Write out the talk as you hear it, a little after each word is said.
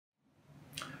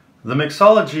The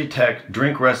MixologyTech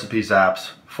drink recipes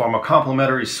apps form a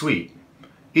complementary suite,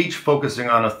 each focusing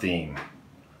on a theme.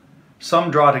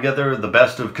 Some draw together the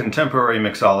best of contemporary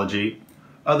mixology,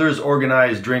 others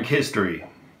organize drink history.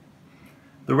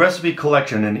 The recipe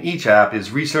collection in each app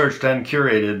is researched and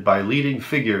curated by leading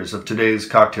figures of today's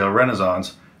cocktail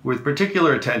renaissance, with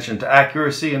particular attention to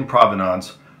accuracy and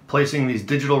provenance, placing these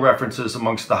digital references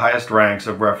amongst the highest ranks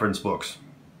of reference books.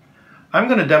 I'm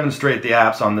going to demonstrate the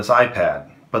apps on this iPad,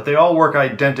 but they all work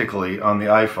identically on the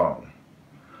iPhone.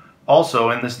 Also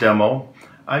in this demo,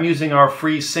 I'm using our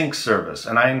free sync service,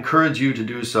 and I encourage you to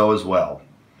do so as well.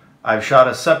 I've shot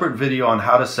a separate video on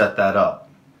how to set that up.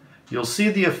 You'll see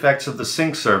the effects of the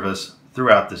sync service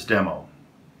throughout this demo.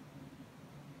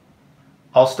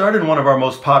 I'll start in one of our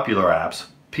most popular apps,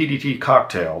 PDT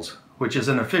Cocktails, which is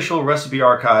an official recipe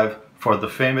archive for the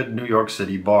famed New York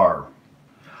City bar.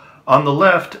 On the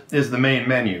left is the main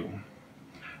menu.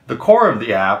 The core of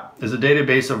the app is a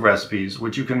database of recipes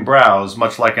which you can browse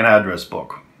much like an address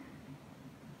book.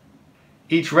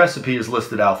 Each recipe is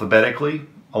listed alphabetically,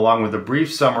 along with a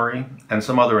brief summary and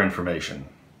some other information.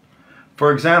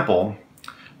 For example,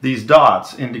 these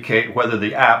dots indicate whether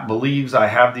the app believes I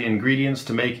have the ingredients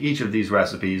to make each of these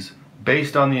recipes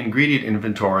based on the ingredient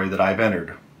inventory that I've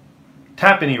entered.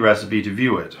 Tap any recipe to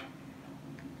view it.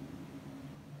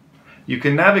 You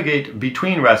can navigate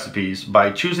between recipes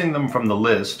by choosing them from the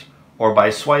list or by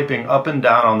swiping up and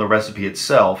down on the recipe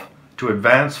itself to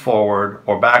advance forward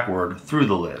or backward through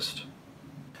the list.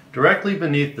 Directly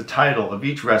beneath the title of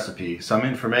each recipe, some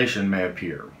information may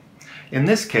appear. In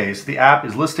this case, the app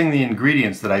is listing the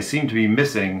ingredients that I seem to be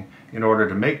missing in order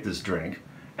to make this drink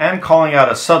and calling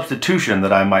out a substitution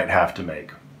that I might have to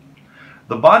make.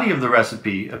 The body of the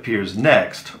recipe appears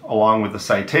next, along with the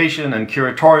citation and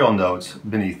curatorial notes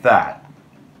beneath that.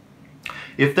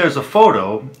 If there's a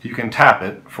photo, you can tap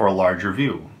it for a larger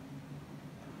view.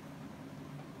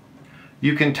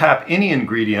 You can tap any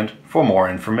ingredient for more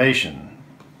information.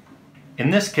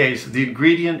 In this case, the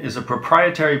ingredient is a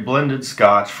proprietary blended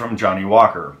scotch from Johnnie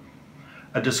Walker.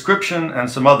 A description and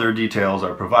some other details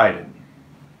are provided.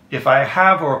 If I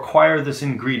have or acquire this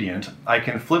ingredient, I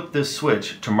can flip this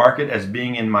switch to mark it as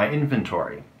being in my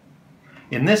inventory.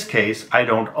 In this case, I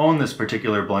don't own this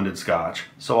particular blended scotch,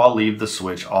 so I'll leave the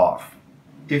switch off.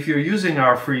 If you're using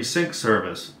our free sync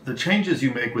service, the changes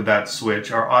you make with that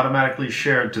switch are automatically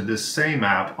shared to this same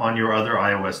app on your other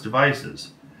iOS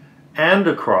devices, and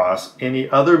across any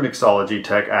other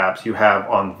MixologyTech apps you have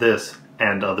on this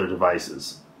and other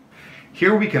devices.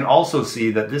 Here we can also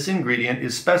see that this ingredient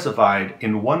is specified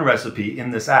in one recipe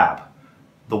in this app,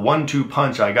 the 1-2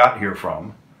 punch I got here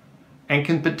from, and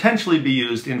can potentially be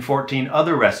used in 14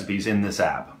 other recipes in this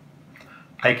app.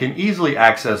 I can easily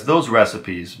access those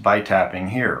recipes by tapping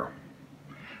here.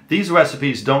 These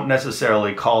recipes don't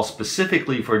necessarily call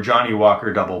specifically for Johnnie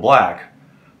Walker Double Black,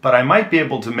 but I might be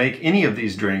able to make any of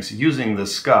these drinks using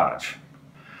this scotch.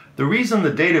 The reason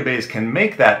the database can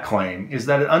make that claim is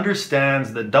that it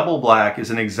understands that Double Black is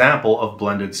an example of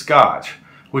blended scotch,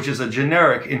 which is a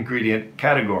generic ingredient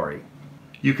category.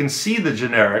 You can see the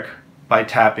generic by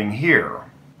tapping here.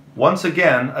 Once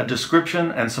again, a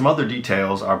description and some other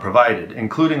details are provided,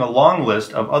 including a long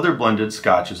list of other blended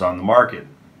scotches on the market.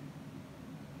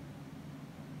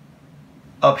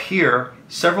 Up here,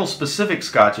 several specific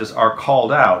scotches are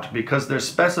called out because they're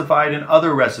specified in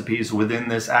other recipes within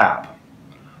this app.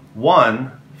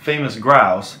 One, Famous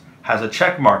Grouse, has a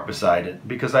check mark beside it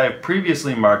because I have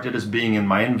previously marked it as being in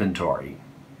my inventory.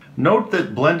 Note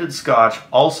that blended scotch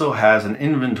also has an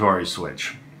inventory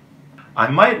switch. I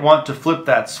might want to flip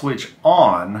that switch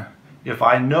on if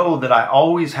I know that I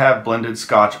always have blended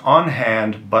scotch on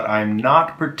hand, but I'm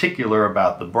not particular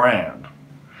about the brand.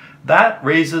 That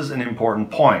raises an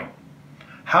important point.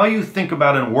 How you think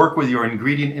about and work with your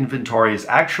ingredient inventory is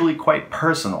actually quite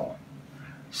personal.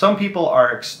 Some people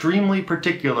are extremely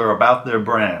particular about their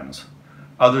brands.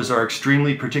 Others are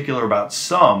extremely particular about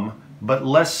some, but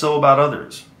less so about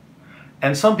others.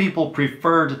 And some people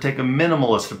prefer to take a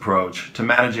minimalist approach to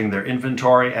managing their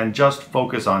inventory and just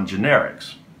focus on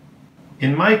generics.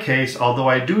 In my case, although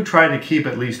I do try to keep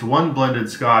at least one blended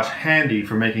scotch handy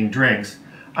for making drinks,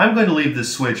 I'm going to leave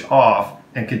this switch off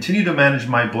and continue to manage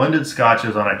my blended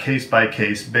scotches on a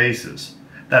case-by-case basis.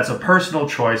 That's a personal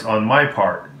choice on my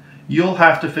part. You'll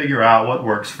have to figure out what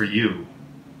works for you.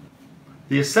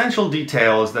 The essential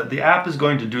detail is that the app is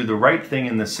going to do the right thing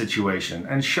in this situation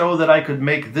and show that I could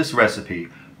make this recipe,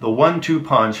 the 1-2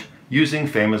 punch, using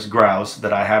Famous Grouse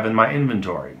that I have in my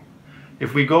inventory.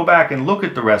 If we go back and look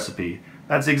at the recipe,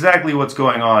 that's exactly what's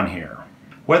going on here.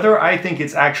 Whether I think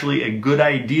it's actually a good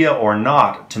idea or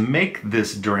not to make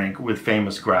this drink with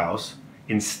Famous Grouse,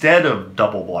 instead of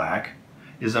double black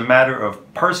is a matter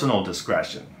of personal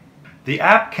discretion. The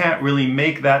app can't really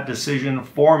make that decision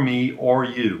for me or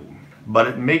you, but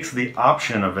it makes the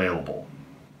option available.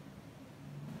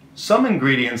 Some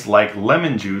ingredients like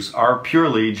lemon juice are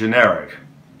purely generic.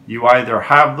 You either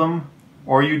have them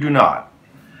or you do not.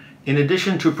 In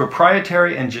addition to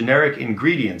proprietary and generic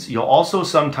ingredients, you'll also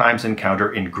sometimes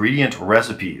encounter ingredient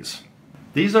recipes.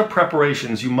 These are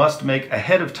preparations you must make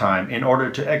ahead of time in order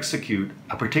to execute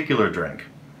a particular drink.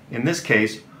 In this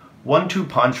case, 1-2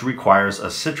 Punch requires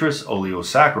a citrus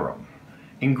oleosaccharum.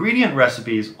 Ingredient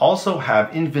recipes also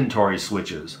have inventory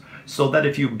switches, so that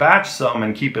if you batch some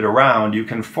and keep it around, you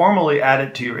can formally add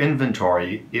it to your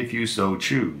inventory if you so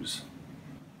choose.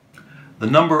 The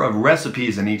number of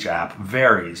recipes in each app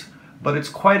varies, but it's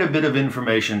quite a bit of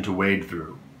information to wade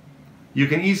through. You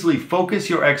can easily focus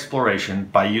your exploration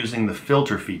by using the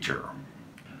filter feature.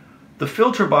 The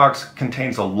filter box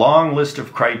contains a long list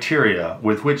of criteria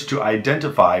with which to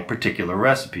identify particular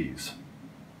recipes.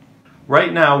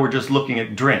 Right now we're just looking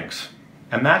at drinks,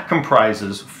 and that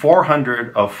comprises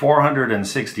 400 of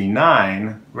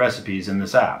 469 recipes in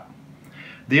this app.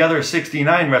 The other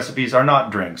 69 recipes are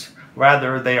not drinks.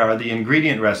 Rather, they are the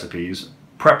ingredient recipes,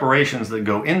 preparations that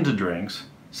go into drinks,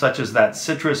 such as that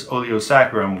citrus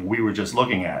oleosaccharum we were just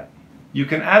looking at. You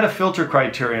can add a filter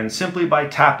criterion simply by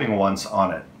tapping once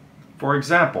on it. For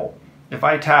example, if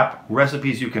I tap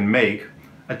Recipes You Can Make,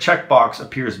 a checkbox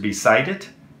appears beside it,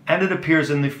 and it appears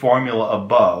in the formula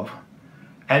above,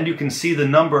 and you can see the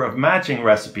number of matching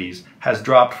recipes has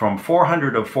dropped from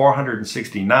 400 of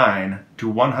 469 to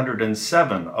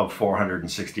 107 of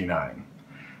 469.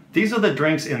 These are the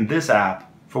drinks in this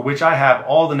app for which I have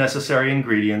all the necessary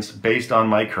ingredients based on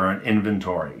my current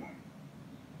inventory.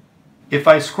 If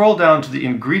I scroll down to the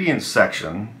ingredients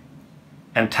section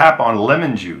and tap on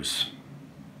lemon juice,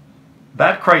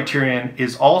 that criterion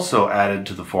is also added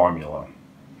to the formula,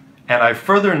 and I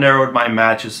further narrowed my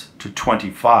matches to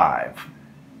 25.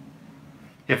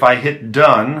 If I hit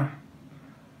done,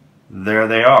 there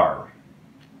they are,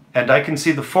 and I can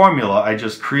see the formula I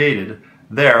just created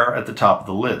there at the top of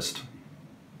the list.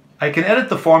 I can edit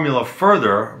the formula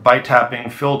further by tapping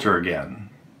filter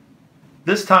again.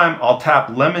 This time I'll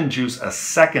tap lemon juice a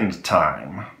second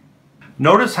time.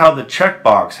 Notice how the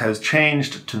checkbox has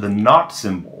changed to the not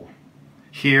symbol,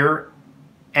 here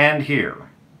and here.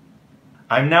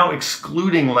 I'm now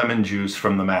excluding lemon juice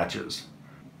from the matches.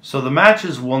 So the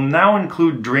matches will now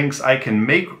include drinks I can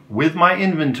make with my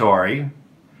inventory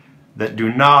that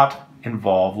do not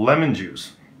involve lemon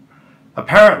juice.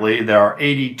 Apparently there are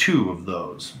 82 of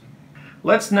those.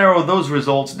 Let's narrow those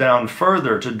results down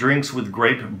further to drinks with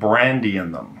grape brandy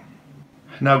in them.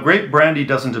 Now, grape brandy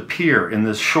doesn't appear in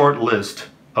this short list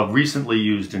of recently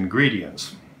used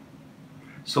ingredients.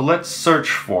 So let's search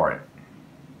for it.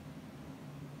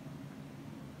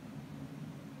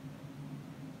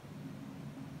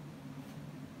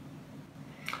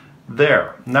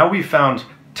 There, now we've found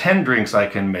 10 drinks I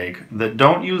can make that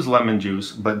don't use lemon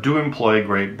juice but do employ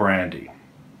grape brandy.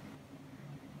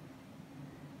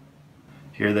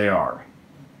 Here they are.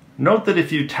 Note that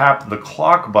if you tap the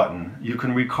clock button, you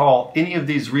can recall any of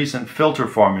these recent filter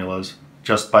formulas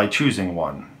just by choosing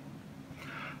one.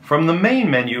 From the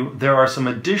main menu, there are some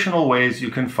additional ways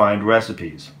you can find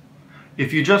recipes.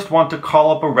 If you just want to call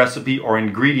up a recipe or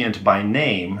ingredient by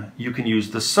name, you can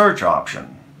use the search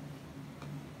option.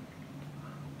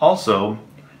 Also,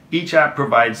 each app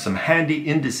provides some handy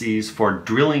indices for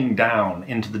drilling down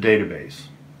into the database.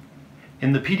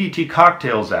 In the PDT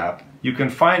Cocktails app, you can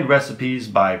find recipes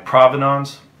by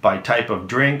provenance, by type of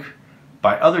drink,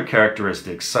 by other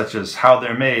characteristics such as how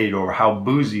they're made or how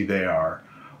boozy they are,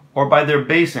 or by their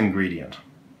base ingredient.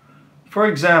 For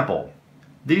example,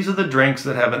 these are the drinks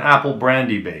that have an apple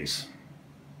brandy base,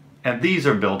 and these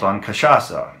are built on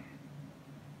cachaça.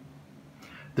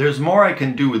 There's more I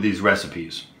can do with these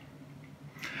recipes.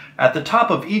 At the top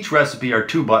of each recipe are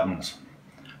 2 buttons.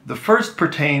 The first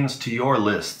pertains to your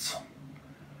lists.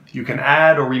 You can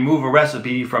add or remove a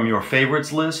recipe from your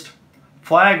favorites list,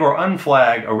 flag or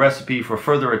unflag a recipe for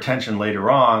further attention later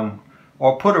on,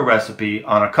 or put a recipe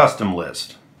on a custom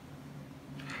list.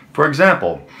 For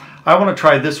example, I want to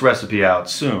try this recipe out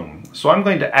soon, so I'm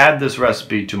going to add this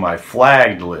recipe to my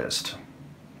flagged list.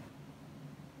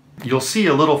 You'll see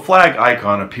a little flag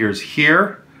icon appears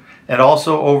here and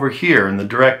also over here in the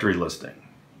directory listing.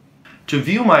 To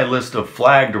view my list of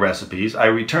flagged recipes, I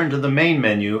return to the main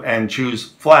menu and choose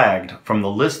Flagged from the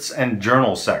Lists and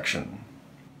Journal section.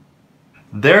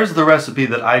 There's the recipe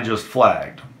that I just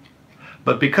flagged.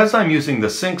 But because I'm using the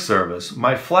sync service,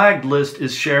 my flagged list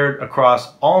is shared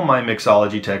across all my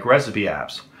MixologyTech recipe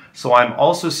apps, so I'm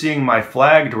also seeing my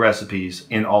flagged recipes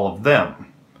in all of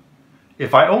them.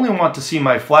 If I only want to see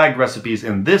my flagged recipes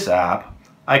in this app,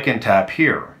 I can tap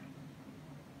here.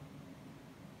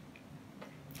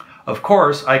 Of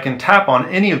course, I can tap on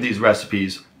any of these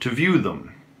recipes to view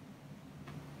them.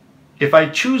 If I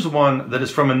choose one that is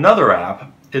from another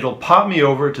app, it'll pop me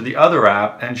over to the other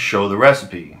app and show the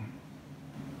recipe.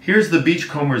 Here's the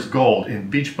Beachcomber's Gold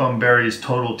in Beach Bum Berry's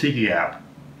Total Tiki app.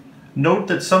 Note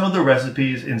that some of the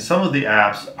recipes in some of the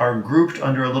apps are grouped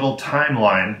under a little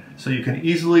timeline so you can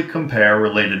easily compare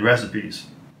related recipes.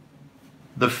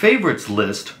 The favorites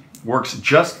list works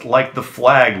just like the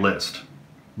flag list,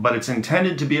 but it's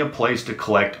intended to be a place to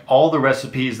collect all the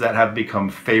recipes that have become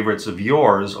favorites of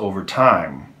yours over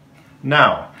time.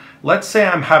 Now, let's say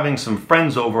I'm having some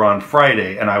friends over on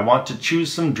Friday and I want to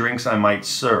choose some drinks I might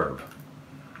serve.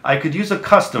 I could use a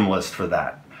custom list for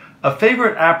that. A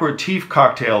favorite aperitif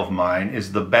cocktail of mine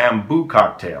is the bamboo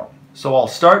cocktail, so I'll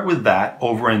start with that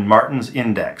over in Martin's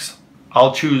Index.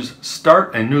 I'll choose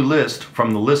Start a New List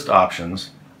from the list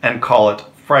options and call it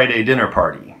Friday Dinner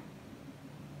Party.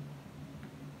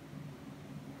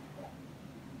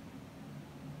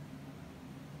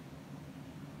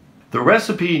 The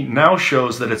recipe now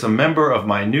shows that it's a member of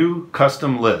my new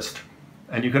custom list,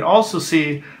 and you can also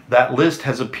see that list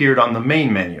has appeared on the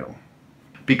main menu.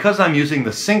 Because I'm using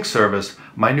the sync service,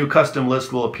 my new custom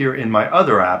list will appear in my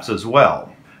other apps as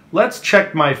well. Let's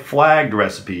check my flagged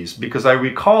recipes because I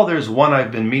recall there's one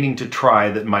I've been meaning to try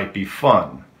that might be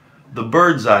fun. The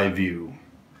Bird's Eye View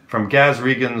from Gaz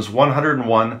Regan's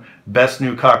 101 Best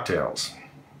New Cocktails.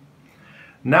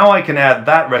 Now I can add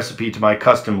that recipe to my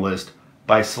custom list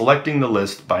by selecting the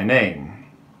list by name.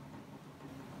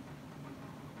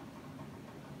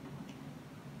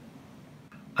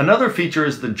 Another feature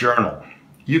is the journal.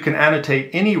 You can annotate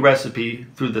any recipe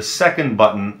through the second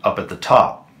button up at the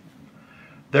top.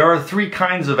 There are three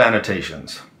kinds of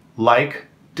annotations: like,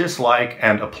 dislike,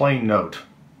 and a plain note.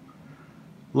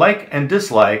 Like and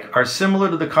dislike are similar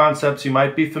to the concepts you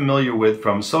might be familiar with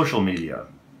from social media.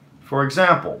 For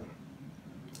example,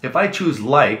 if I choose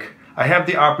like, I have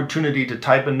the opportunity to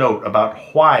type a note about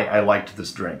why I liked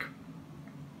this drink.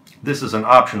 This is an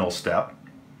optional step.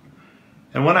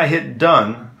 And when I hit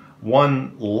done,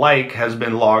 one like has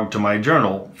been logged to my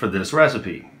journal for this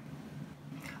recipe.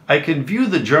 I can view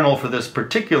the journal for this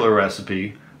particular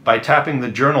recipe by tapping the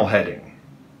journal heading.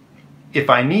 If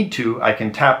I need to, I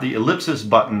can tap the ellipsis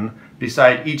button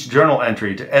beside each journal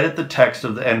entry to edit the text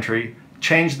of the entry,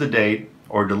 change the date,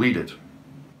 or delete it.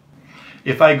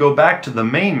 If I go back to the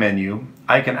main menu,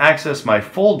 I can access my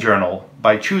full journal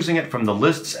by choosing it from the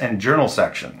Lists and Journal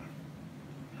section.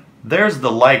 There's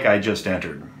the like I just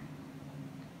entered.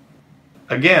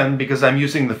 Again, because I'm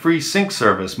using the free sync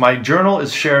service, my journal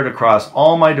is shared across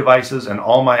all my devices and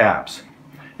all my apps.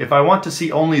 If I want to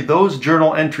see only those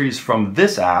journal entries from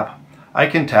this app, I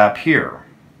can tap here.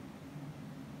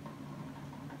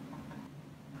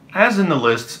 As in the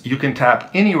lists, you can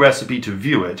tap any recipe to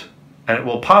view it, and it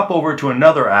will pop over to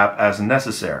another app as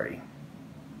necessary.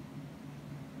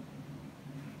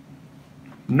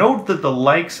 Note that the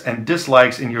likes and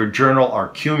dislikes in your journal are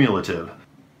cumulative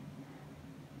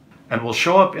and will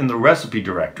show up in the recipe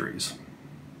directories.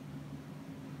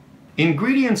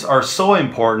 Ingredients are so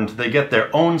important they get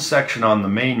their own section on the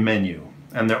main menu,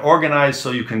 and they're organized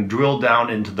so you can drill down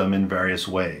into them in various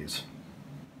ways.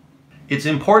 It's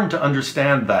important to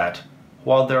understand that,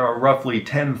 while there are roughly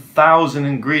 10,000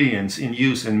 ingredients in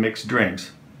use in mixed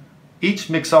drinks, each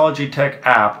MixologyTech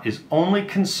app is only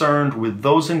concerned with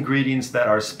those ingredients that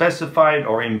are specified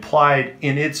or implied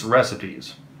in its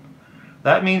recipes.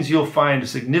 That means you'll find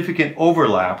significant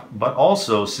overlap, but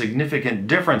also significant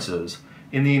differences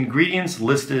in the ingredients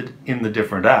listed in the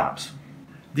different apps.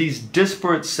 These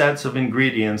disparate sets of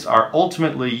ingredients are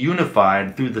ultimately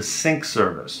unified through the sync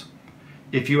service.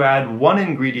 If you add one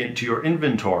ingredient to your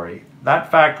inventory,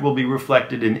 that fact will be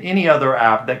reflected in any other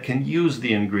app that can use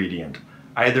the ingredient,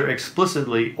 either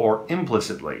explicitly or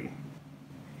implicitly.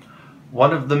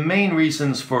 One of the main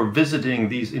reasons for visiting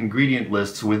these ingredient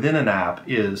lists within an app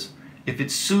is, if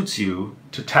it suits you,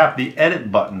 to tap the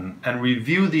Edit button and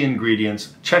review the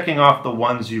ingredients, checking off the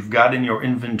ones you've got in your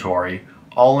inventory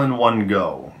all in one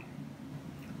go.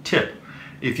 Tip: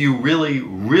 if you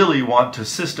really want to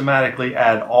systematically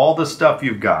add all the stuff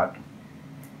you've got,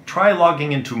 try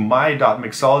logging into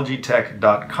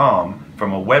my.mixologytech.com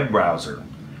from a web browser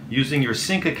using your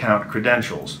sync account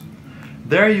credentials.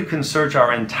 There you can search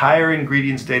our entire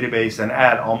ingredients database and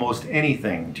add almost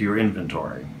anything to your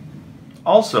inventory.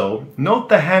 Also, note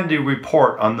the handy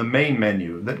report on the main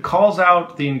menu that calls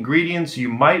out the ingredients you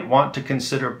might want to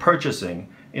consider purchasing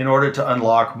in order to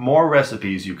unlock more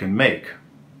recipes you can make.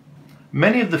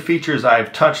 Many of the features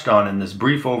I've touched on in this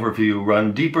brief overview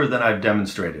run deeper than I've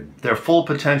demonstrated. Their full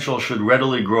potential should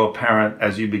readily grow apparent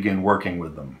as you begin working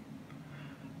with them.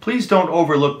 Please don't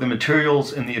overlook the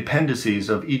materials in the appendices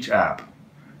of each app.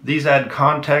 These add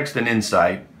context and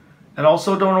insight, and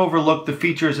also don't overlook the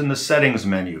features in the settings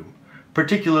menu,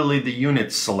 particularly the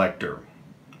units selector.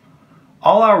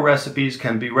 All our recipes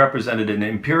can be represented in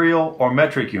imperial or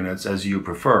metric units as you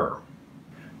prefer.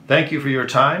 Thank you for your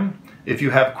time. If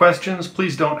you have questions,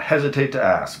 please don't hesitate to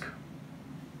ask.